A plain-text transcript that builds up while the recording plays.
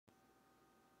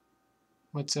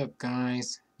What's up,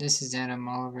 guys? This is Adam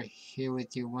Oliver here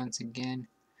with you once again.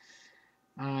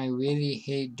 I really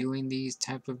hate doing these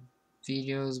type of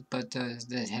videos, but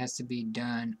that has to be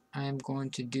done. I'm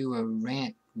going to do a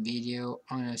rant video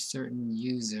on a certain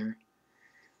user,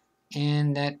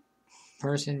 and that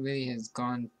person really has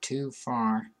gone too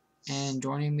far. And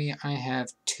joining me, I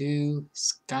have two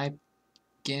Skype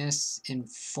guests in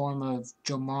form of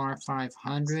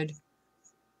Jomar500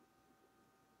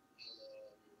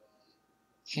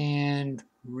 and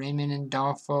Raymond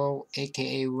Andolfo,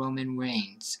 aka Roman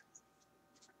Reigns.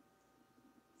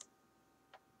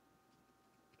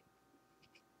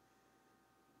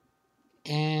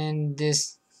 And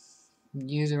this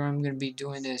user I'm going to be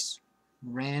doing this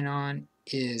rant on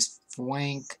is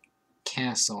Fwank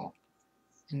Castle.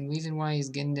 And the reason why he's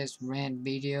getting this rant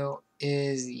video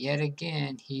is, yet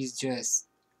again, he's just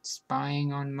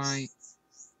spying on my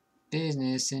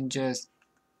business and just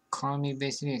calling me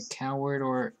basically a coward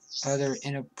or other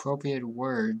inappropriate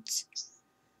words.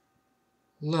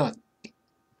 Look,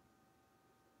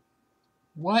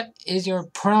 what is your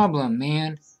problem,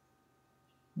 man?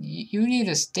 You need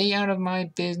to stay out of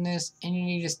my business, and you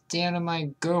need to stay out of my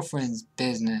girlfriend's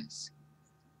business.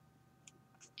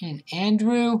 And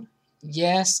Andrew,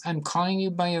 yes, I'm calling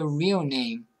you by your real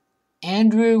name.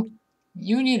 Andrew,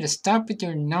 you need to stop with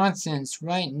your nonsense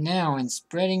right now and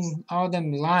spreading all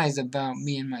them lies about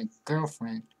me and my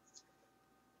girlfriend.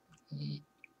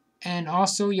 And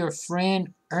also your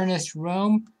friend Ernest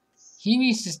Rome, he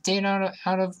needs to stay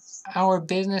out of our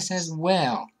business as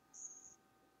well.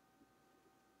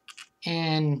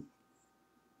 And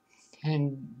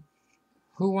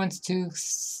who wants to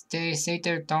say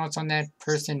their thoughts on that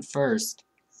person first?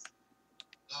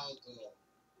 I'll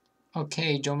go.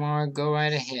 Okay, Jomar, go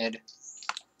right ahead.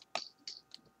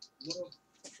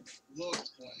 Look,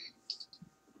 Fwank.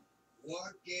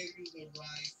 What gave you the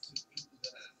right to do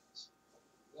that?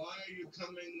 Why are you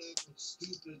coming up with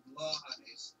stupid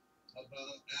lies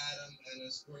about Adam and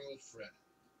his girlfriend?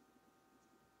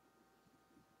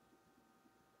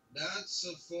 That's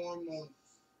a form of,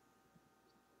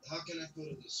 how can I put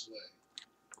it this way?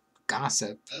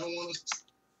 Gossip. I don't want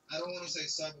to say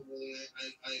cyberbullying.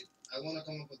 I want to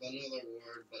come up with another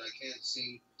word, but I can't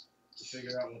seem to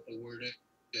figure out what the word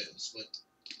is. But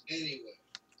anyway,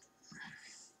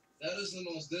 that is the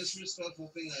most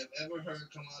disrespectful thing I've ever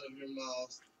heard come out of your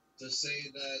mouth, to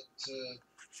say that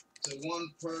to one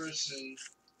person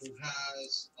who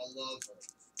has a lover.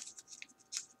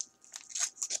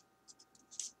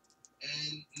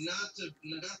 And not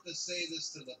to say this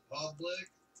to the public.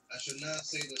 I should not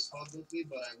say this publicly,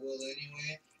 but I will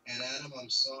anyway. And Adam, I'm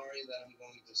sorry that I'm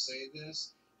going to say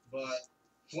this, but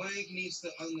Fwank needs to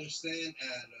understand,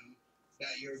 Adam,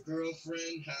 that your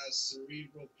girlfriend has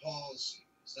cerebral palsy.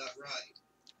 Is that right?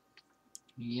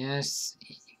 Yes,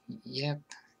 yep,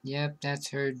 that's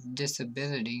her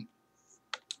disability.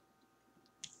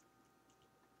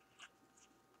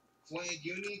 Fwank,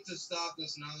 you need to stop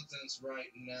this nonsense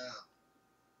right now.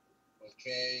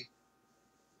 Okay?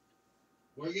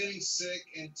 We're getting sick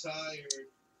and tired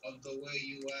of the way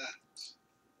you act.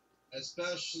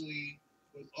 Especially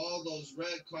with all those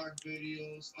red card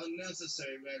videos,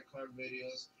 unnecessary red card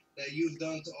videos that you've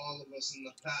done to all of us in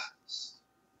the past.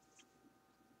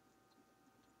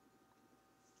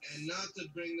 And not to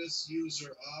bring this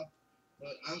user up,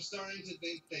 but I'm starting to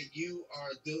think that you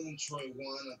are a Dylan Troy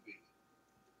wannabe.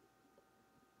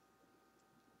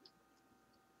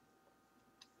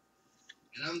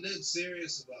 And I'm dead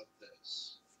serious about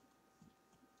this.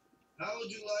 How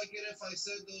would you like it if I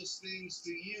said those things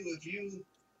to you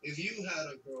if you had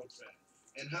a girlfriend?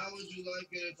 And how would you like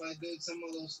it if I did some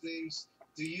of those things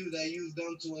to you that you've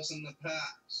done to us in the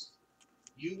past?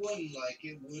 You wouldn't like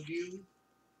it, would you?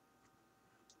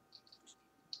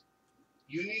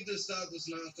 You need to stop this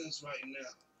nonsense right now.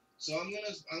 So I'm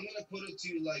gonna put it to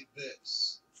you like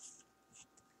this.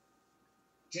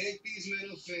 Take these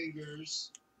middle fingers,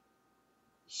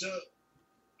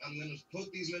 I'm gonna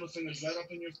put these middle fingers right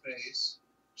up in your face,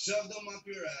 shove them up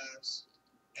your ass,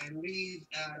 and leave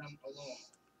Adam alone.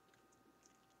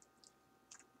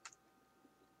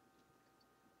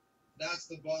 That's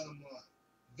the bottom line.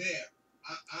 There.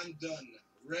 I'm done now.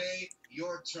 Ray,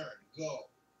 your turn. Go.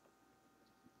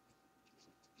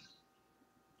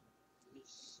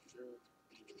 Mr.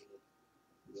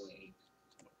 Blank.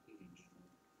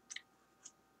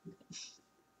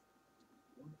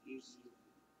 What is you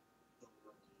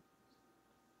thoroughly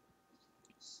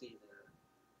say that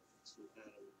to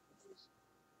Adam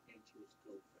and to his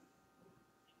girlfriend?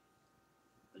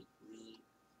 Like, really?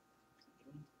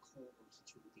 You don't call those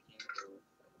two together.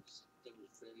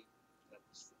 That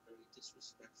was very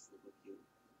disrespectful of you.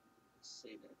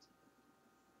 say that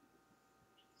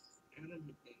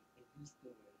Adam and his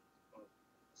woman are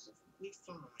perfectly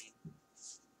fine.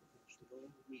 There's no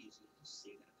reason to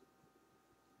say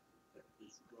that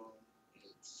is wrong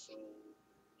in so many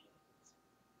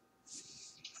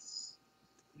levels.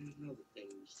 And another thing,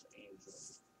 Mr. Andrew,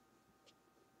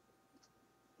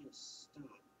 just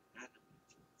stop Adam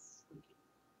into a freaking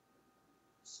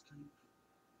Skype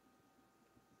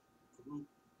group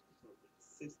for like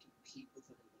 50 people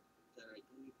that I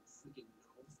don't even freaking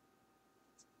know.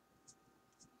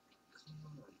 Come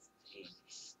on, Andrew.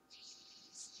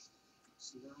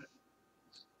 It's not.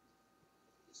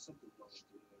 There's something wrong with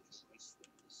you, Andrew. I swear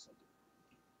there's something wrong with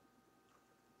you.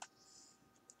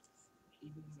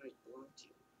 Even when I blocked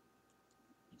you,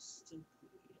 you still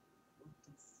put me in. What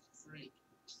the frick?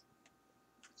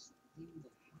 Just leave the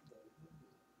hell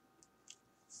alone.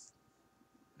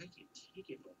 I can take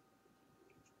it all.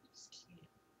 I just can't.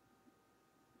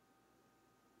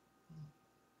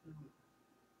 No.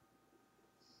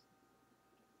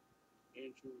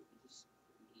 Andrew, I just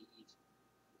need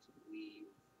to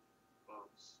leave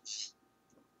us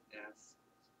the F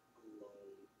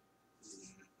alone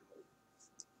now.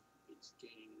 It's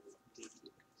getting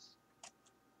ridiculous.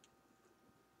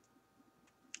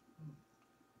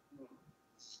 Oh.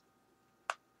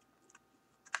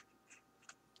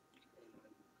 And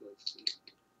I'm good for you.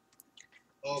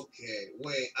 Okay,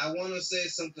 wait. I want to say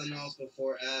something else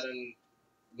before Adam.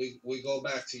 We go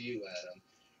back to you, Adam.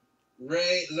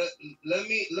 Ray, let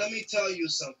me tell you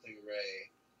something, Ray.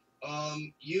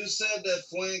 You said that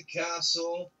Fwank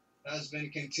Castle has been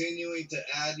continuing to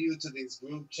add you to these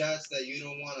group chats that you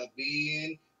don't want to be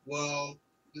in. Well,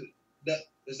 that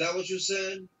is that what you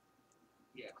said?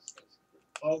 Yes, that's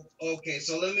correct. Oh, okay.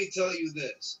 So let me tell you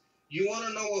this. You want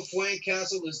to know what Fwank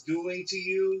Castle is doing to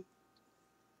you?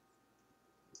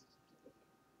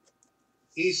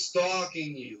 He's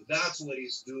stalking you. That's what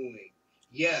he's doing.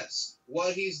 Yes,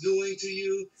 what he's doing to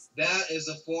you, that is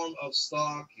a form of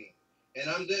stalking. And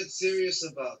I'm dead serious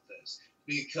about this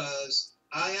because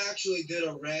I actually did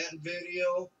a rant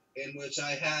video in which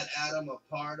I had Adam a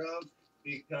part of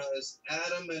because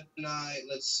Adam and I,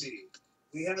 let's see,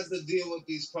 we had to deal with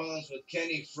these problems with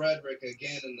Kenny Frederick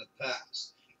again in the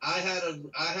past. I had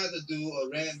to do a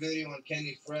rant video on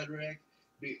Kenny Frederick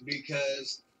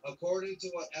because according to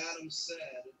what Adam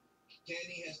said,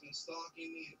 Kenny has been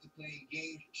stalking me into playing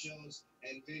game shows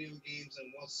and video games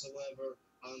and whatsoever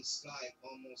on Skype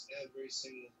almost every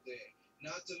single day.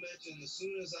 Not to mention, as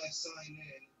soon as I sign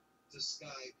in to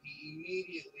Skype, he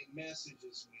immediately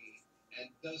messages me and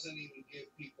doesn't even give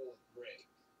people a break.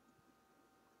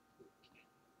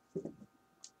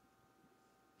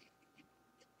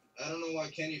 I don't know why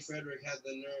Kenny Frederick had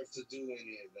the nerve to do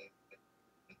any of that.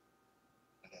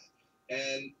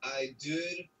 And I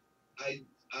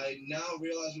I now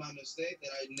realize my mistake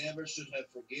that I never should have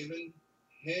forgiven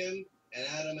him, and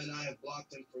Adam and I have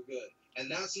blocked him for good.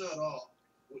 And that's not all.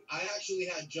 I actually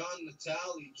had John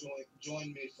Natali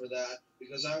join me for that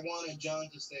because I wanted John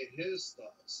to state his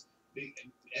thoughts.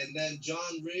 And then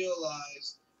John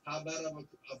realized how bad of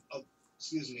a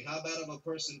excuse me, how bad of a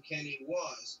person Kenny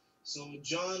was. So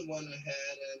John went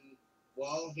ahead and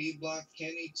well, he blocked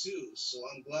Kenny too. So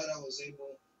I'm glad I was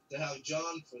able to have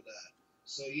John for that.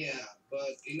 So yeah, but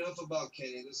enough about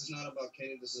Kenny. This is not about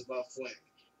Kenny. This is about Fwank.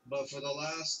 But for the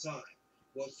last time,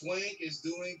 what Fwank is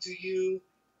doing to you,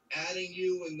 adding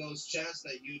you in those chats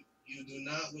that you do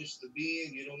not wish to be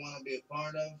in, you don't want to be a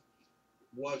part of.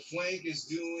 What Fwank is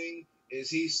doing is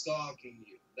he's stalking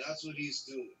you. That's what he's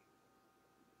doing.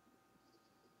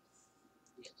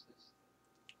 Yes,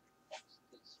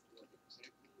 that's what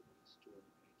exactly what he's doing.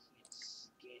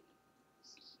 I can't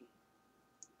stand it.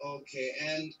 Okay,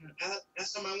 and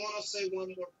Adam, I want to say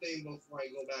one more thing before I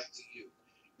go back to you.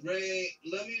 Ray,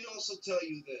 let me also tell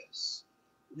you this.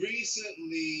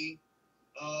 Recently,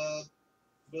 uh,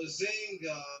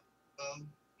 Bazinga,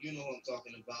 you know who I'm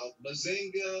talking about.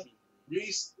 Bazinga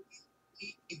recently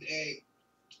did a,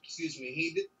 excuse me,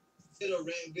 he did a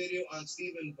rant video on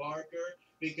Stephen Barker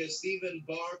because Stephen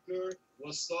Barker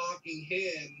was stalking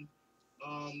him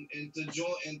into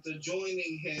joining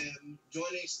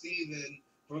Stephen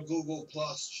for Google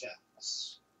Plus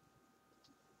chats.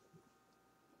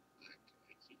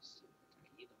 I can't stand that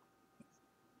guy either.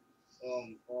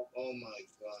 Oh my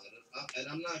God! And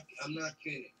I'm not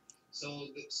kidding. So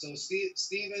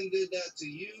Steven did that to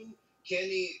you,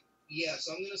 Kenny. Yes,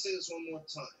 I'm gonna say this one more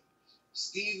time.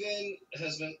 Steven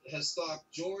has stalked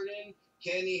Jordan,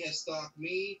 Kenny has stalked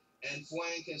me, and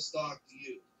Fwank has stalked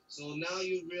you. So now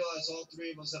you realize all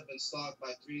three of us have been stalked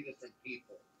by three different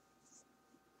people.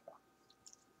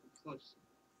 Plus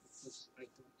I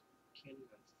thought Kenny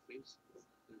on Facebook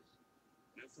because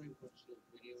after I watched the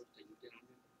videos that you did on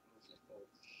him, I was like, oh,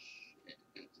 shit,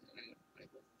 that's it. I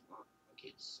went, oh,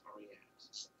 okay, sorry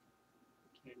ass.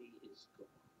 Kenny is gone.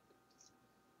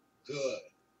 Good.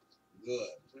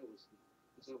 Good. Because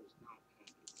I was not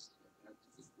happy with him. That's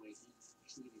the way he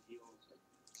treated you. I was like,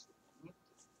 what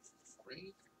the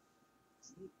freak?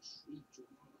 You treat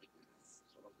Jomar like that.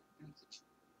 So I was like, that's it.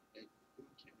 And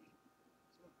not Kenny.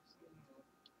 So no.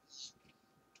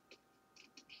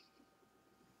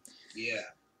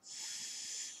 Yeah.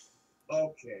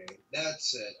 Okay,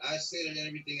 that's it. I stated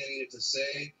everything I needed to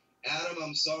say. Adam,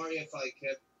 I'm sorry if I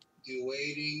kept you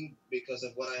waiting because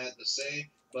of what I had to say,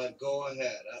 but go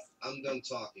ahead. I'm done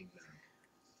talking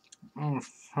now.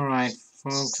 Alright,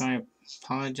 folks, I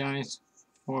apologize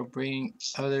for bringing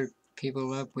other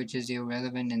people up, which is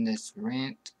irrelevant in this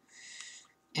rant.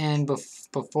 And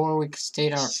before we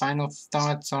state our final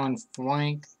thoughts on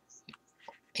Fwank,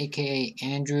 aka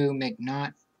Andrew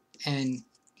McNaught, and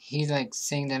he's like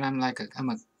saying that I'm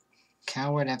a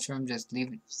coward after I'm just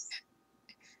leaving.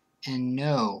 And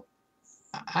no,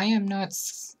 I am not.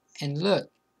 And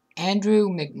look, Andrew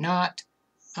McNaught,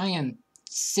 I am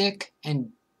sick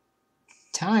and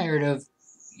tired of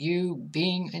you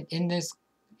being in this.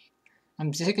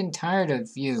 I'm sick and tired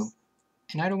of you,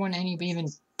 and I don't want any even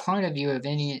part of you of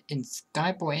any in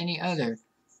Skype or any other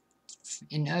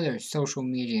in other social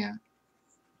media.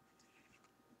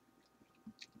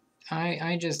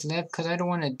 I just left because I don't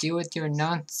want to deal with your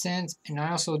nonsense, and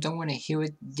I also don't want to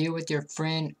deal with your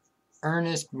friend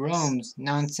Ernest Rome's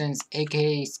nonsense,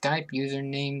 aka Skype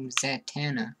username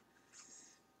Zatanna.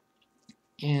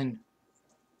 And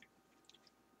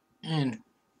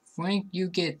Frank, you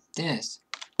get this.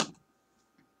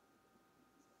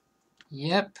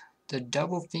 Yep, the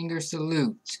double finger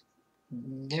salute.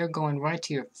 They're going right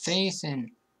to your face,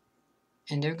 and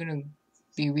they're gonna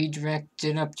be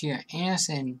redirected up to your ass,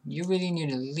 and you really need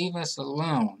to leave us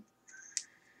alone.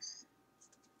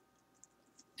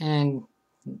 And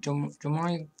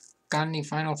Jomar, got any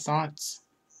final thoughts?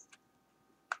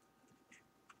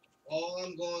 All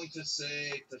I'm going to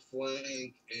say to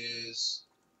Fwank is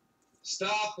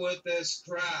stop with this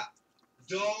crap.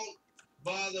 Don't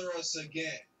bother us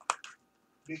again.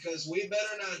 Because we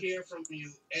better not hear from you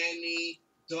any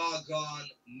doggone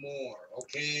more,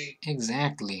 okay?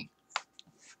 Exactly.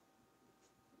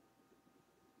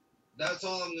 That's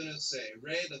all I'm gonna say.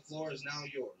 Ray, the floor is now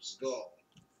yours. Go.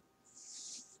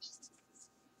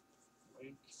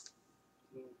 Frank,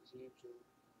 no example.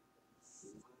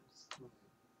 Last time,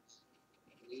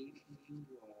 maybe you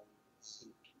wrong. Do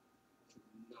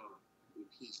not,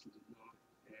 repeat, do not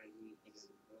add me in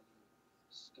another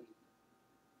Skype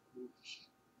group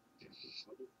chat with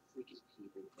other freaking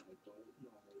people that I don't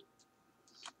know,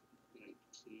 and I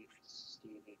can't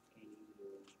stand it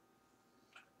anymore.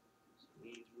 So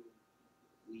Andrew,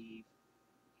 leave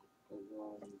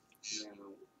alone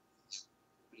now.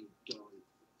 I'm done.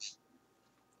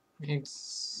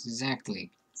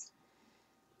 Exactly.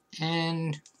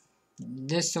 And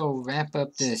this will wrap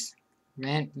up this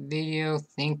rant video.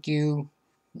 Thank you,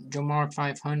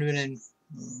 Jomar500 and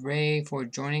Ray, for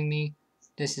joining me.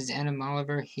 This is Adam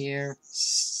Oliver here,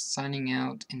 signing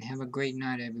out, and have a great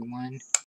night, everyone.